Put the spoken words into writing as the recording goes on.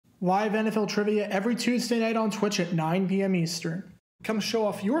Live NFL trivia every Tuesday night on Twitch at 9 p.m. Eastern. Come show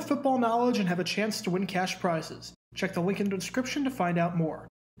off your football knowledge and have a chance to win cash prizes. Check the link in the description to find out more.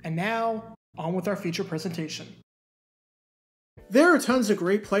 And now, on with our feature presentation. There are tons of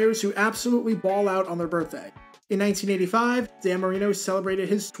great players who absolutely ball out on their birthday. In 1985, Dan Marino celebrated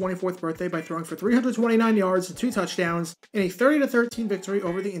his 24th birthday by throwing for 329 yards and 2 touchdowns in a 30-13 victory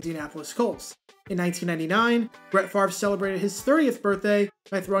over the Indianapolis Colts. In 1999, Brett Favre celebrated his 30th birthday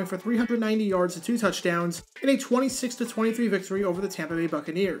by throwing for 390 yards and 2 touchdowns in a 26-23 victory over the Tampa Bay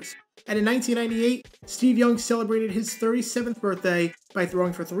Buccaneers. And in 1998, Steve Young celebrated his 37th birthday by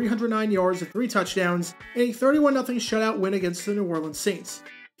throwing for 309 yards and 3 touchdowns in a 31-0 shutout win against the New Orleans Saints.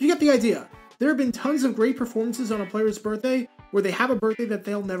 You get the idea. There have been tons of great performances on a player's birthday where they have a birthday that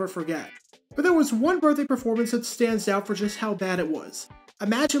they'll never forget. But there was one birthday performance that stands out for just how bad it was.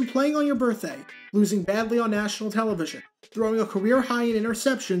 Imagine playing on your birthday, losing badly on national television, throwing a career high in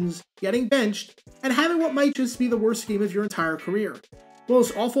interceptions, getting benched, and having what might just be the worst game of your entire career. Well,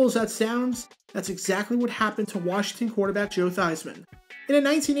 as awful as that sounds, that's exactly what happened to Washington quarterback Joe Theismann. In a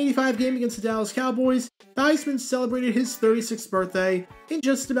 1985 game against the Dallas Cowboys, Theismann celebrated his 36th birthday in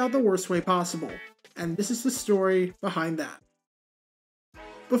just about the worst way possible. And this is the story behind that.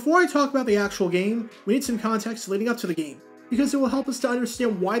 Before I talk about the actual game, we need some context leading up to the game, because it will help us to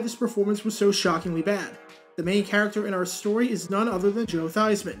understand why this performance was so shockingly bad. The main character in our story is none other than Joe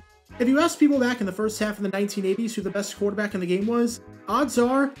Theismann. If you ask people back in the first half of the 1980s who the best quarterback in the game was, odds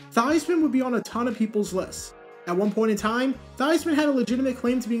are Theismann would be on a ton of people's lists. At one point in time, Theismann had a legitimate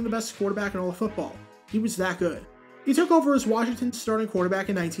claim to being the best quarterback in all of football. He was that good. He took over as Washington's starting quarterback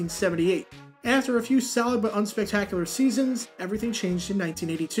in 1978, and after a few solid but unspectacular seasons, everything changed in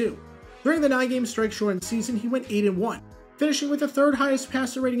 1982. During the 9-game strike-shortened season, he went 8-1, finishing with the 3rd highest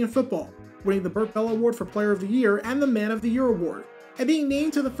passer rating in football, winning the Burt Bell Award for Player of the Year and the Man of the Year award, and being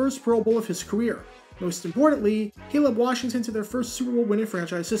named to the first Pro Bowl of his career. Most importantly, he led Washington to their first Super Bowl win in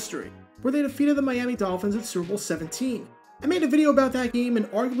franchise history, where they defeated the Miami Dolphins at Super Bowl 17. I made a video about that game and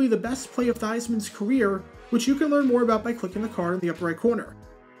arguably the best play of Theismann's career, which you can learn more about by clicking the card in the upper right corner.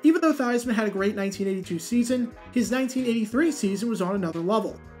 Even though Theismann had a great 1982 season, his 1983 season was on another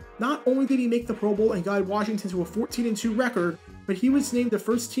level. Not only did he make the Pro Bowl and guide Washington to a 14-2 record, but he was named the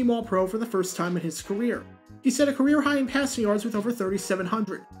first team All-Pro for the first time in his career. He set a career high in passing yards with over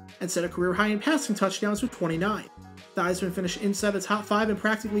 3,700, and set a career high in passing touchdowns with 29. Theismann finished inside the top 5 in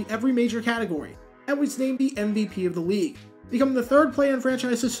practically every major category, and was named the MVP of the league, becoming the 3rd player in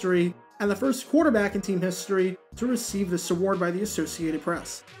franchise history and the first quarterback in team history to receive this award by the Associated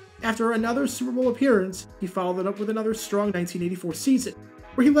Press. After another Super Bowl appearance, he followed it up with another strong 1984 season,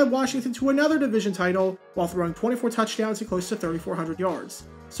 where he led Washington to another division title while throwing 24 touchdowns and close to 3,400 yards.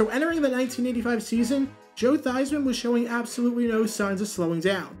 So entering the 1985 season, Joe Theismann was showing absolutely no signs of slowing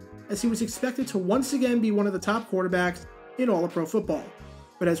down, as he was expected to once again be one of the top quarterbacks in all of pro football.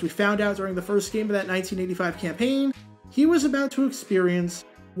 But as we found out during the first game of that 1985 campaign, he was about to experience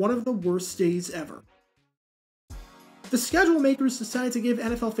one of the worst days ever. The schedule makers decided to give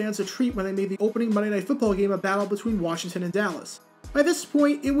NFL fans a treat when they made the opening Monday Night Football game a battle between Washington and Dallas. By this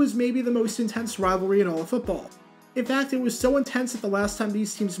point, it was maybe the most intense rivalry in all of football. In fact, it was so intense that the last time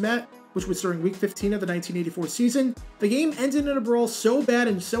these teams met, which was during Week 15 of the 1984 season, the game ended in a brawl so bad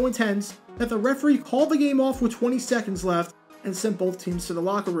and so intense that the referee called the game off with 20 seconds left and sent both teams to the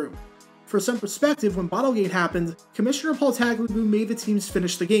locker room. For some perspective, when Bottlegate happened, Commissioner Paul Tagliabue made the teams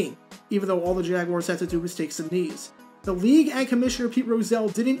finish the game, even though all the Jaguars had to do was take some knees. The league and Commissioner Pete Rozelle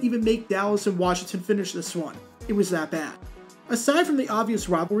didn't even make Dallas and Washington finish this one. It was that bad. Aside from the obvious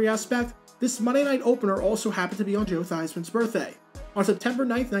rivalry aspect, this Monday night opener also happened to be on Joe Theismann's birthday. On September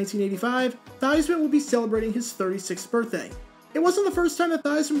 9th, 1985, Theismann would be celebrating his 36th birthday. It wasn't the first time that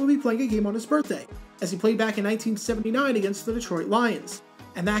Theismann would be playing a game on his birthday, as he played back in 1979 against the Detroit Lions,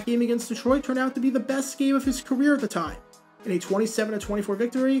 and that game against Detroit turned out to be the best game of his career at the time. In a 27-24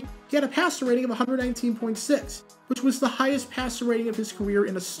 victory, he had a passer rating of 119.6, which was the highest passer rating of his career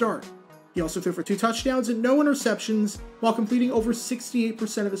in a start. He also threw for 2 touchdowns and no interceptions, while completing over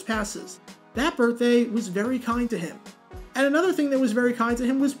 68% of his passes. That birthday was very kind to him. And another thing that was very kind to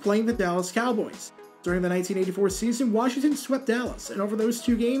him was playing the Dallas Cowboys. During the 1984 season, Washington swept Dallas, and over those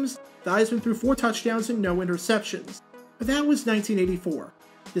 2 games, Theismann threw 4 touchdowns and no interceptions. But that was 1984.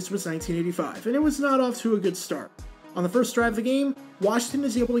 This was 1985, and it was not off to a good start. On the first drive of the game, Washington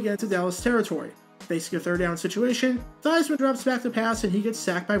is able to get into Dallas territory. Facing a 3rd down situation, Theismann drops back to pass and he gets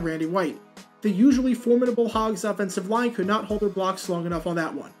sacked by Randy White. The usually formidable Hogs offensive line could not hold their blocks long enough on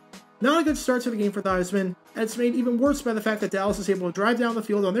that one. Not a good start to the game for Theismann, and it's made even worse by the fact that Dallas is able to drive down the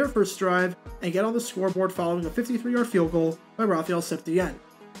field on their first drive and get on the scoreboard following a 53-yard field goal by Raphael Septien.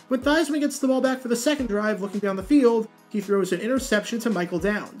 When Theismann gets the ball back for the second drive looking down the field, he throws an interception to Michael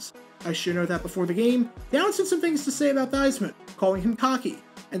Downs. I should know that before the game, Downs had some things to say about Theismann, calling him cocky,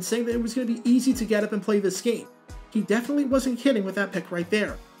 and saying that it was going to be easy to get up and play this game. He definitely wasn't kidding with that pick right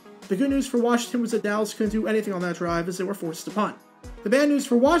there. The good news for Washington was that Dallas couldn't do anything on that drive as they were forced to punt. The bad news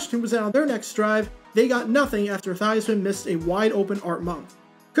for Washington was that on their next drive, they got nothing after Theismann missed a wide-open Art Monk.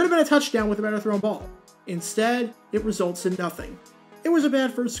 Could have been a touchdown with a better thrown ball. Instead, it results in nothing. It was a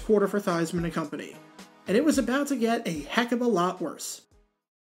bad first quarter for Theismann and company, and it was about to get a heck of a lot worse.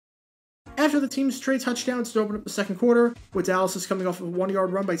 After the team's trade touchdowns to open up the second quarter, with Dallas is coming off of a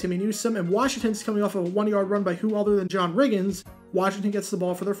 1-yard run by Timmy Newsome and Washington's coming off of a 1-yard run by who other than John Riggins, Washington gets the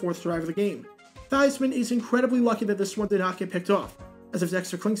ball for their fourth drive of the game. Theismann is incredibly lucky that this one did not get picked off, as if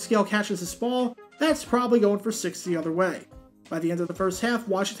Dexter Clinkscale catches this ball, that's probably going for 6 the other way. By the end of the first half,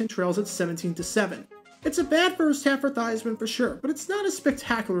 Washington trails at 17-7. It's a bad first half for Theismann for sure, but it's not a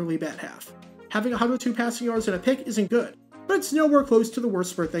spectacularly bad half. Having 102 passing yards and a pick isn't good, but it's nowhere close to the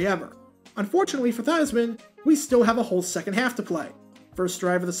worst birthday ever. Unfortunately for Theismann, we still have a whole second half to play. First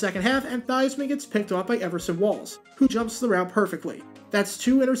drive of the second half, and Theismann gets picked off by Everson Walls, who jumps the route perfectly. That's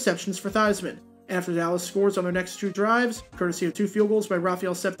 2 interceptions for Theismann. After Dallas scores on their next 2 drives, courtesy of 2 field goals by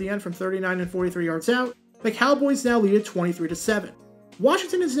Rafael Septien from 39 and 43 yards out, the Cowboys now lead at 23-7.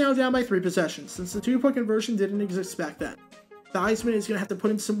 Washington is now down by 3 possessions, since the 2-point conversion didn't exist back then. Theismann is going to have to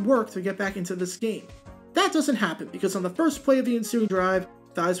put in some work to get back into this game. That doesn't happen because on the first play of the ensuing drive,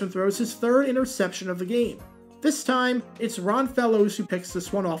 Theismann throws his 3rd interception of the game. This time, it's Ron Fellows who picks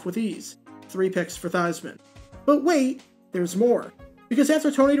this one off with ease. 3 picks for Theismann. But wait, there's more. Because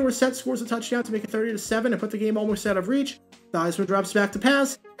after Tony Dorsett scores a touchdown to make it 30-7 and put the game almost out of reach, Theismann drops back to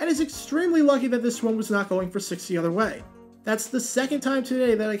pass and is extremely lucky that this one was not going for 6 the other way. That's the second time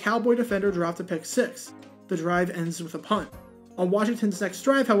today that a Cowboy defender dropped a pick 6. The drive ends with a punt. On Washington's next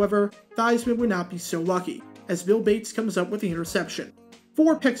drive, however, Theismann would not be so lucky, as Bill Bates comes up with the interception.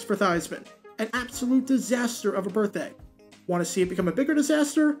 4 picks for Theismann. An absolute disaster of a birthday. Want to see it become a bigger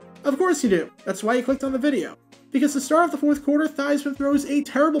disaster? Of course you do. That's why you clicked on the video. Because to start off the fourth quarter, Theismann throws a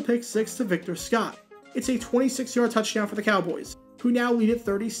terrible pick 6 to Victor Scott. It's a 26-yard touchdown for the Cowboys, who now lead at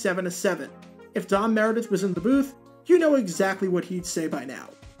 37-7. If Don Meredith was in the booth, you know exactly what he'd say by now.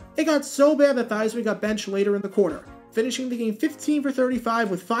 It got so bad that Theismann got benched later in the quarter, finishing the game 15 for 35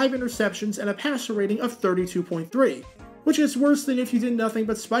 with 5 interceptions and a passer rating of 32.3, which is worse than if you did nothing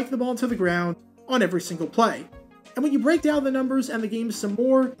but spike the ball to the ground on every single play. And when you break down the numbers and the game some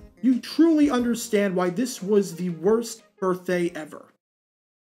more, you truly understand why this was the worst birthday ever.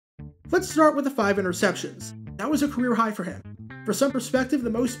 Let's start with the 5 interceptions. That was a career high for him. For some perspective, the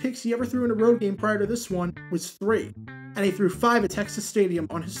most picks he ever threw in a road game prior to this one was 3, and he threw 5 at Texas Stadium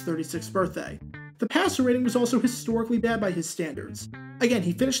on his 36th birthday. The passer rating was also historically bad by his standards. Again,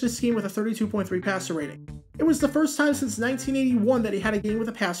 he finished this game with a 32.3 passer rating. It was the first time since 1981 that he had a game with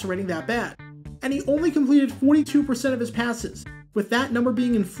a passer rating that bad, and he only completed 42% of his passes, with that number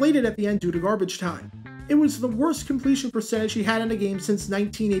being inflated at the end due to garbage time. It was the worst completion percentage he had in a game since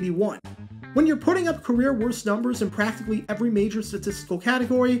 1981. When you're putting up career worst numbers in practically every major statistical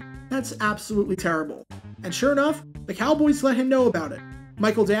category, that's absolutely terrible. And sure enough, the Cowboys let him know about it.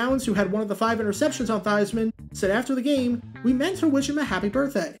 Michael Downs, who had one of the 5 interceptions on Theismann, said after the game, "We meant to wish him a happy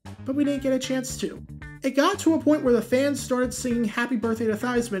birthday, but we didn't get a chance to." It got to a point where the fans started singing happy birthday to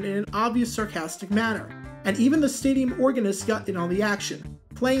Theismann in an obvious sarcastic manner, and even the stadium organist got in on the action,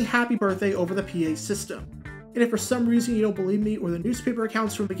 playing happy birthday over the PA system. And if for some reason you don't believe me or the newspaper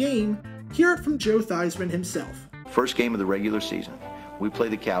accounts from the game, hear it from Joe Theismann himself. First game of the regular season, we play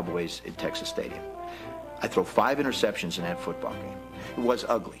the Cowboys at Texas Stadium. I throw 5 interceptions in that football game. It was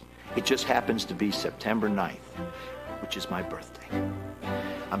ugly. It just happens to be September 9th, which is my birthday.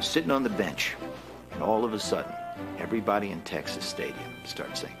 I'm sitting on the bench, and all of a sudden, everybody in Texas Stadium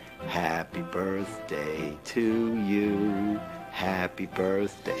starts saying, "Happy birthday to you, happy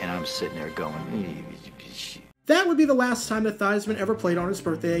birthday," and I'm sitting there going, That would be the last time that Theismann ever played on his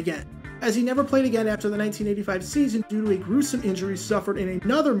birthday again, as he never played again after the 1985 season due to a gruesome injury suffered in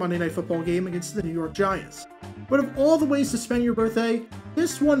another Monday Night Football game against the New York Giants. But of all the ways to spend your birthday,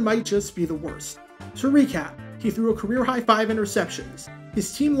 this one might just be the worst. To recap, he threw a career-high 5 interceptions.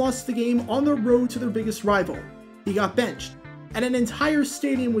 His team lost the game on the road to their biggest rival. He got benched, and an entire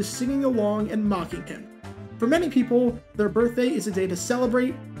stadium was singing along and mocking him. For many people, their birthday is a day to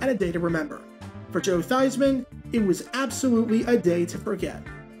celebrate and a day to remember. For Joe Theismann, it was absolutely a day to forget.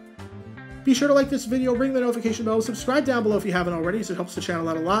 Be sure to like this video, ring the notification bell, subscribe down below if you haven't already, so it helps the channel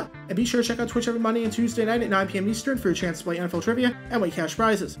out a lot, and be sure to check out Twitch every Monday and Tuesday night at 9 p.m. Eastern for your chance to play NFL trivia and win cash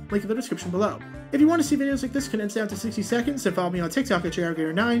prizes. Link in the description below. If you want to see videos like this condensed down to 60 seconds, then follow me on TikTok at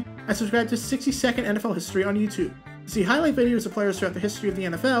JRGator9 and subscribe to 60-second NFL history on YouTube. To see highlight videos of players throughout the history of the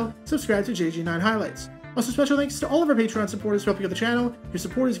NFL, subscribe to JG9 Highlights. Also, special thanks to all of our Patreon supporters for helping out the channel. Your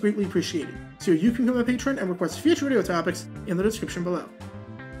support is greatly appreciated. So you can become a patron and request future video topics in the description below.